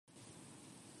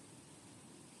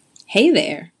Hey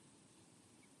there!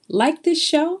 Like this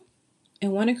show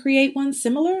and want to create one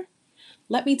similar?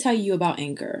 Let me tell you about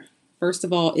Anchor. First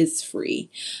of all, it's free.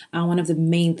 One of the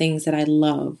main things that I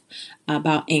love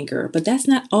about Anchor, but that's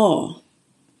not all.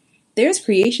 There's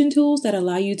creation tools that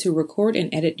allow you to record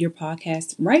and edit your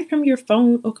podcast right from your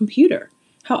phone or computer.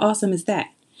 How awesome is that?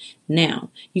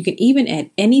 Now, you can even add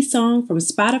any song from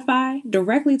Spotify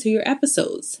directly to your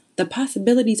episodes. The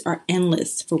possibilities are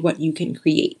endless for what you can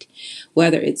create.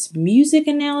 Whether it's music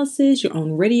analysis, your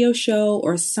own radio show,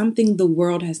 or something the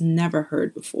world has never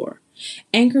heard before.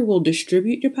 Anchor will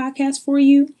distribute your podcast for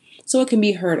you so it can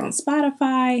be heard on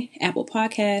Spotify, Apple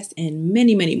Podcasts, and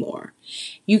many, many more.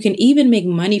 You can even make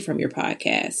money from your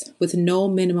podcast with no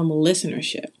minimum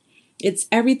listenership. It's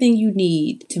everything you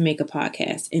need to make a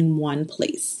podcast in one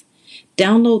place.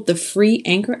 Download the free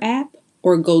Anchor app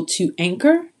or go to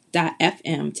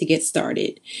anchor.fm to get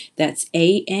started. That's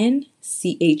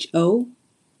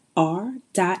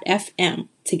ANCHOR.FM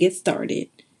to get started.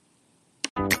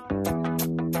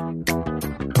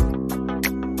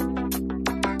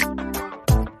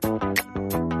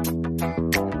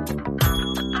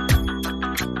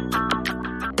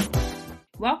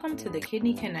 Welcome to the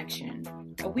Kidney Connection,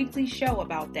 a weekly show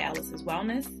about Dallas's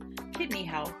wellness, kidney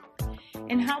health,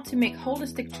 and how to make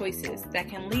holistic choices that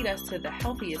can lead us to the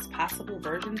healthiest possible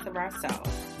versions of ourselves.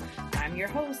 I'm your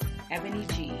host, Ebony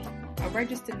G., a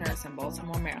registered nurse in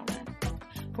Baltimore, Maryland.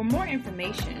 For more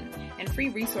information and free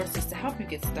resources to help you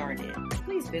get started,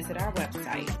 please visit our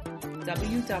website,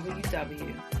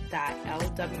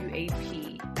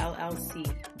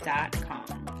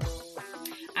 www.lwapllc.com.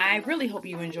 I really hope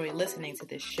you enjoy listening to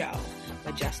this show,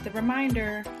 but just a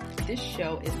reminder, this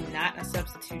show is not a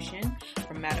substitution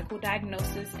for medical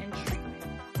diagnosis and treatment.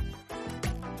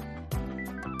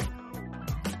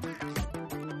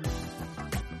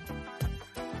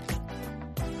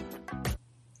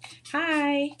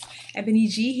 Hi, Ebony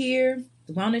G here,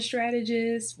 the wellness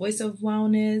strategist, voice of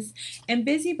wellness, and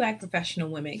busy Black professional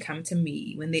women come to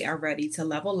me when they are ready to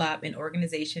level up in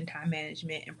organization, time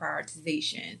management, and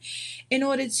prioritization in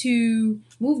order to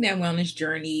move their wellness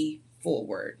journey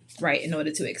forward, right? In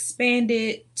order to expand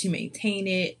it, to maintain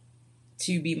it,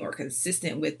 to be more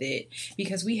consistent with it,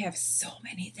 because we have so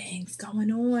many things going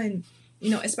on,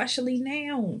 especially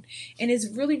now. And it's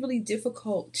really, really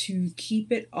difficult to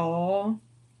keep it all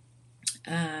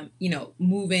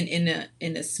moving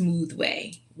in a smooth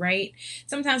way, right?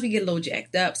 Sometimes we get a little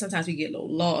jacked up. Sometimes we get a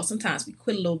little lost. Sometimes we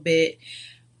quit a little bit.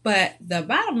 But the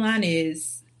bottom line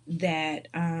is that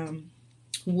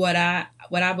what I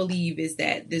believe is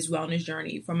that this wellness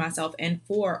journey for myself and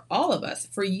for all of us,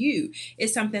 for you,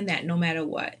 is something that no matter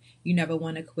what, you never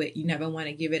want to quit. You never want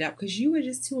to give it up because you are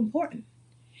just too important.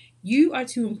 You are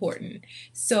too important.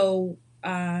 So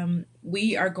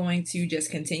we are going to just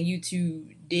continue to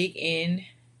dig in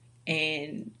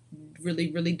and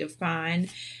really, really define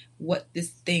what this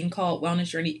thing called wellness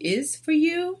journey is for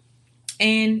you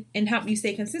and help you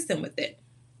stay consistent with it.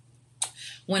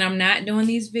 When I'm not doing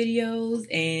these videos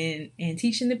and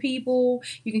teaching the people,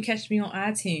 you can catch me on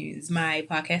iTunes, my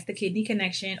podcast, The Kidney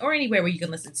Connection, or anywhere where you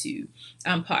can listen to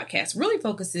podcasts. Really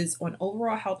focuses on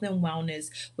overall health and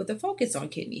wellness with a focus on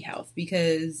kidney health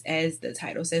because, as the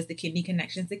title says, The Kidney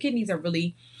Connections, the kidneys are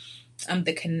really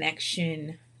the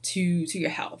connection to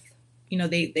your health.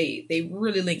 They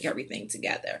really link everything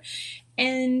together.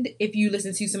 And if you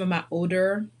listen to some of my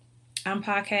older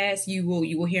podcasts, you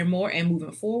will hear more. And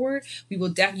moving forward, you will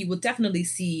definitely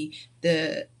see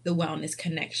the wellness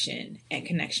connection and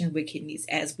connection with kidneys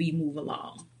as we move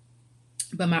along.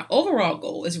 But my overall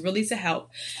goal is really to help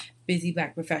busy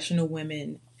Black professional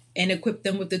women and equip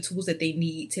them with the tools that they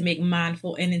need to make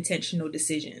mindful and intentional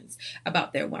decisions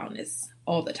about their wellness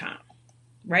all the time.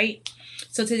 Right?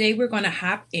 So today we're going to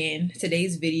hop in.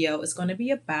 Today's video is going to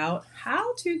be about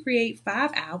how to create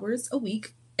 5 hours a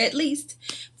week at least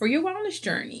for your wellness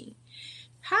journey.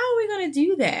 How are we going to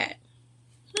do that?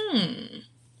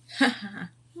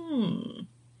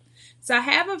 So I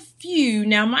have a few.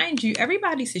 Now, mind you,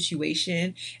 everybody's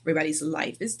situation, everybody's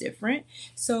life is different.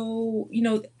 So,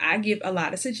 I give a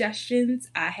lot of suggestions.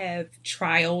 I have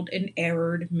trialed and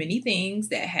errored many things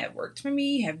that have worked for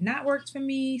me, have not worked for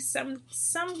me. Some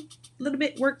little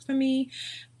bit worked for me,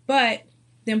 but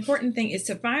the important thing is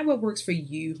to find what works for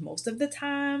you most of the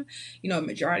time, a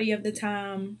majority of the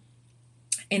time.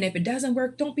 And if it doesn't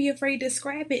work, don't be afraid to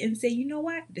scrap it and say, you know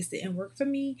what, this didn't work for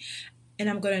me and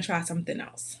I'm going to try something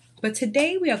else. But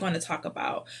today we are going to talk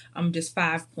about just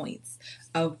 5 points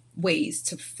of ways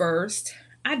to first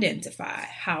identify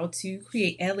how to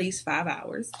create at least 5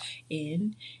 hours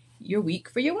in your week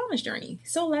for your wellness journey.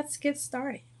 So let's get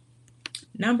started.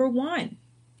 Number 1,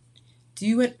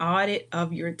 Do an audit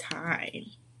of your time,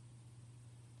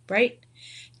 right?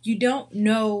 You don't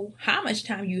know how much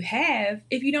time you have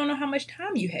if you don't know how much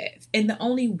time you have. And the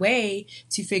only way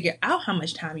to figure out how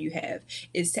much time you have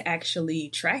is to actually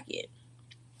track it.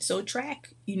 So track,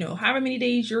 however many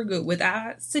days you're good with.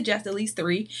 I suggest at least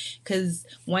 3, because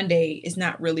one day is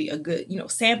not really a good,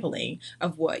 sampling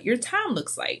of what your time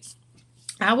looks like.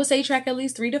 I would say track at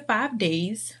least 3 to 5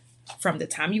 days from the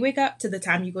time you wake up to the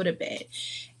time you go to bed.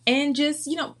 And just,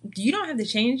 you don't have to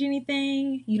change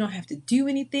anything. You don't have to do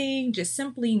anything. Just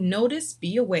simply notice,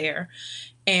 be aware,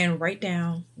 and write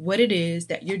down what it is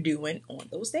that you're doing on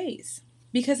those days.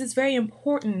 Because it's very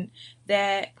important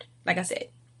that, like I said,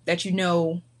 that you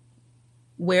know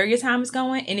where your time is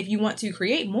going. And if you want to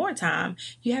create more time,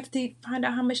 you have to find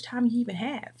out how much time you even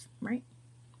have, right?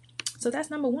 So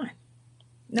that's number 1.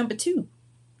 Number 2,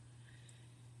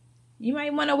 you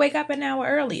might want to wake up an hour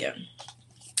earlier.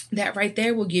 That right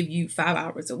there will give you 5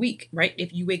 hours a week, right?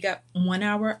 If you wake up 1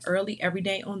 hour early every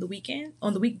day on the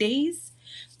weekdays,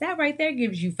 that right there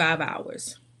gives you 5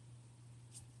 hours.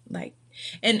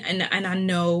 And I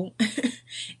know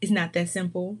it's not that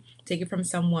simple. Take it from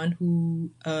someone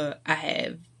who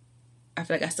I feel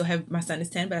like I still have, my son is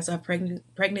 10, but I still have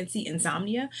pregnancy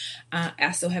insomnia.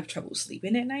 I still have trouble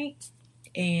sleeping at night.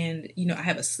 And, I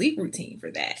have a sleep routine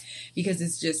for that, because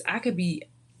it's just, I could be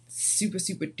super,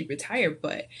 super duper tired,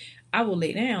 but I will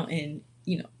lay down and,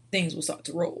 things will start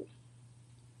to roll.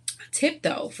 A tip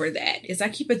though for that is I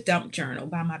keep a dump journal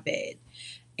by my bed.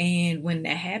 And when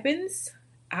that happens,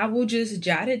 I will just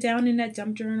jot it down in that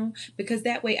dump journal, because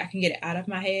that way I can get it out of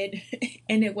my head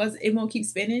and it won't keep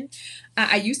spinning.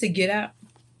 I used to get up,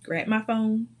 grab my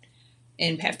phone,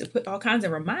 and have to put all kinds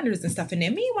of reminders and stuff in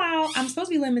there. Meanwhile, I'm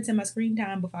supposed to be limiting my screen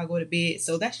time before I go to bed.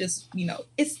 So that's just,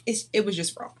 it was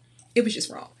just wrong. It was just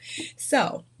wrong.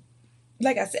 So,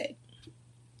 like I said,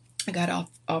 I got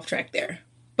off track there.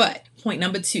 But point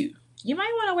number 2, you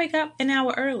might want to wake up an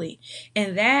hour early.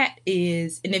 And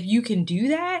if you can do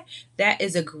that, that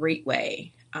is a great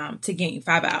way to gain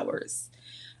 5 hours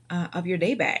of your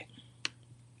day back.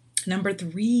 Number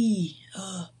 3,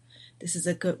 this is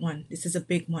a good one. This is a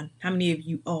big one. How many of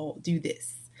you all do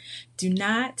this? Do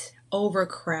not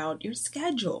overcrowd your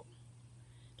schedule.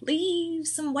 Leave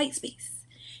some white space.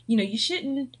 You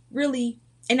shouldn't really,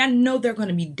 and I know there are going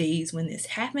to be days when this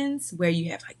happens where you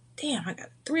have damn, I got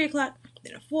a 3 o'clock,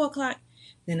 then a 4 o'clock,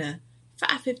 then a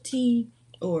 5:15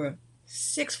 or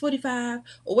 6:45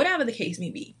 or whatever the case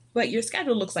may be. But your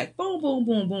schedule looks like boom, boom,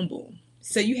 boom, boom, boom.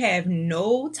 So you have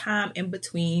no time in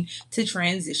between to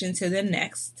transition to the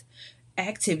next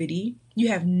activity. You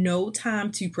have no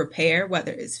time to prepare,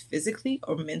 whether it's physically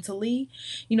or mentally.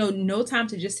 No time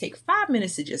to just take 5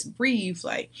 minutes to just breathe,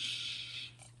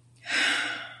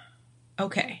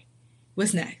 okay,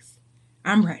 what's next?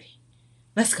 I'm ready.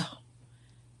 Let's go.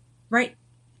 Right?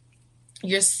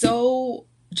 You're so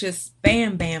just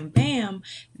bam, bam, bam.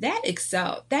 That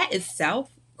itself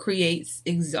creates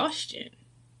exhaustion.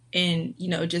 And,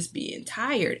 just being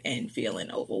tired and feeling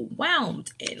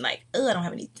overwhelmed and I don't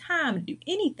have any time to do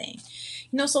anything.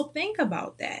 So think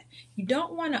about that. You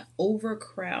don't want to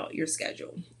overcrowd your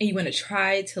schedule, and you want to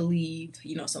try to leave,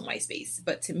 some white space.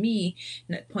 But to me,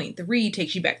 point 3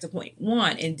 takes you back to point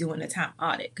 1 and doing a time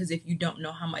audit. Because if you don't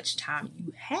know how much time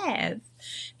you have,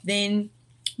 then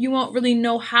you won't really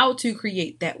know how to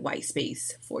create that white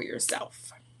space for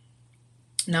yourself.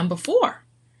 Number 4,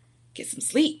 get some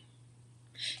sleep.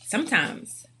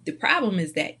 Sometimes the problem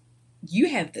is that you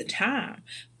have the time,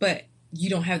 but you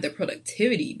don't have the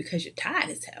productivity because you're tired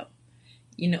as hell.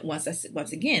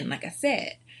 Once again, like I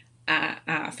said,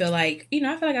 I feel like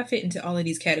I fit into all of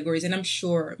these categories, and I'm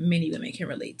sure many women can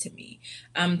relate to me.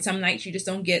 Some nights you just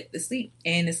don't get the sleep,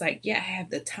 and it's I have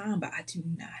the time, but I do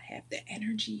not have the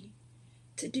energy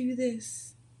to do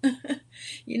this.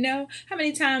 How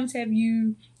many times have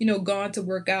you, gone to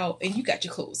work out and you got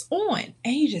your clothes on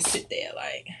and you just sit there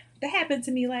that happened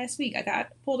to me last week. I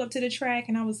got pulled up to the track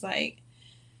and I was like,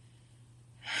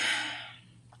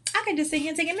 I can just sit here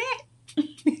and take a nap.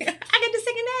 I can just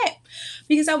take a nap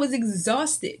because I was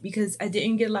exhausted because I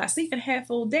didn't get a lot of sleep in a half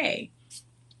full day.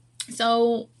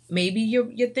 So maybe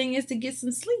your thing is to get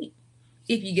some sleep.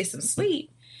 If you get some sleep,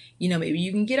 maybe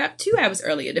you can get up 2 hours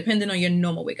earlier, depending on your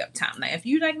normal wake up time. Now, if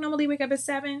you normally wake up at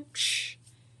 7,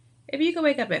 if you can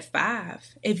wake up at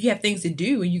 5, if you have things to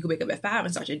do and you can wake up at 5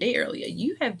 and start your day earlier,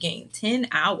 you have gained 10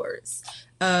 hours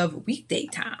of weekday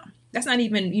time. That's not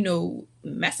even,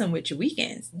 messing with your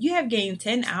weekends. You have gained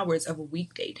 10 hours of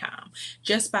weekday time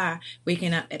just by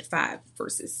waking up at 5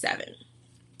 versus 7.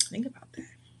 Think about that.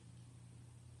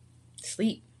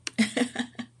 Sleep.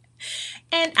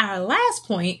 And our last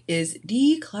point is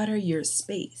declutter your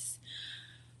space.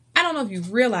 I don't know if you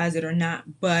realize it or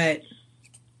not, but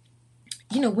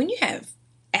when you have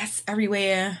S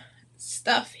everywhere,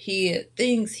 stuff here,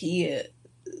 things here,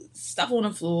 stuff on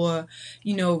the floor,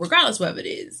 regardless whatever it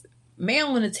is, mail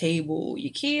on the table,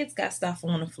 your kids got stuff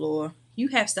on the floor, you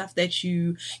have stuff that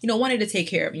you wanted to take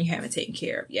care of and you haven't taken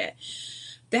care of yet.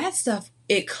 That stuff,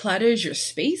 it clutters your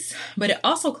space, but it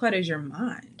also clutters your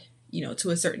mind, to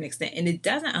a certain extent. And it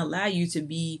doesn't allow you to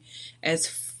be as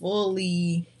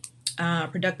fully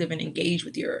productive and engaged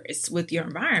with your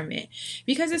environment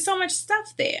because there's so much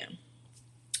stuff there.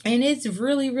 And it's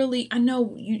really, really, I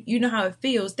know you know how it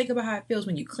feels. Think about how it feels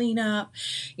when you clean up,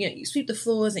 you sweep the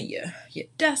floors and you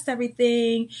dust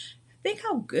everything. Think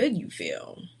how good you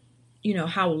feel,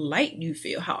 how light you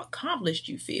feel, how accomplished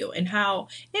you feel, and how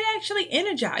it actually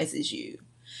energizes you.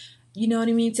 You know what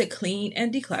I mean? To clean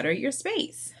and declutter your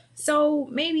space. So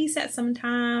maybe set some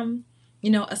time,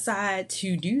 aside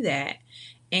to do that.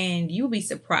 And you'll be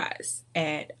surprised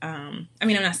at, I'm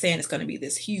not saying it's going to be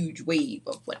this huge wave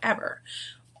of whatever,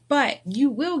 but you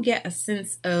will get a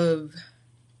sense of,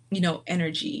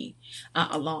 energy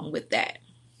along with that.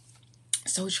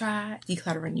 So try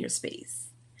decluttering your space.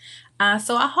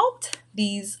 So I hope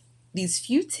these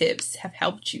few tips have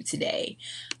helped you today.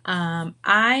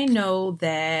 I know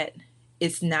that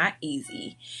it's not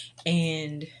easy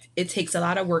and it takes a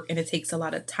lot of work and it takes a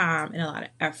lot of time and a lot of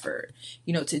effort,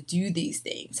 to do these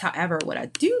things. However, what I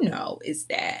do know is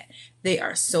that they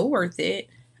are so worth it.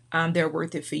 They're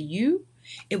worth it for you.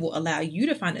 It will allow you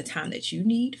to find the time that you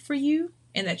need for you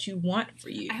and that you want for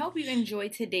you. I hope you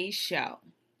enjoyed today's show.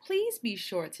 Please be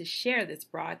sure to share this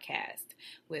broadcast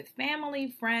with family,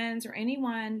 friends, or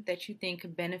anyone that you think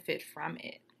could benefit from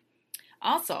it.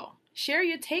 Also, share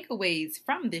your takeaways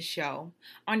from this show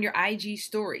on your IG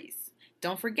stories.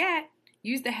 Don't forget,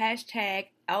 use the hashtag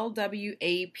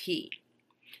LWAP.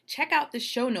 Check out the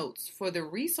show notes for the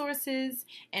resources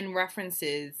and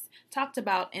references talked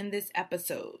about in this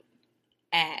episode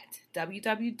at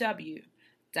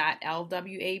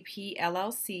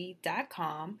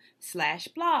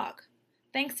www.lwapllc.com/blog.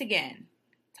 Thanks again.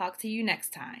 Talk to you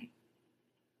next time.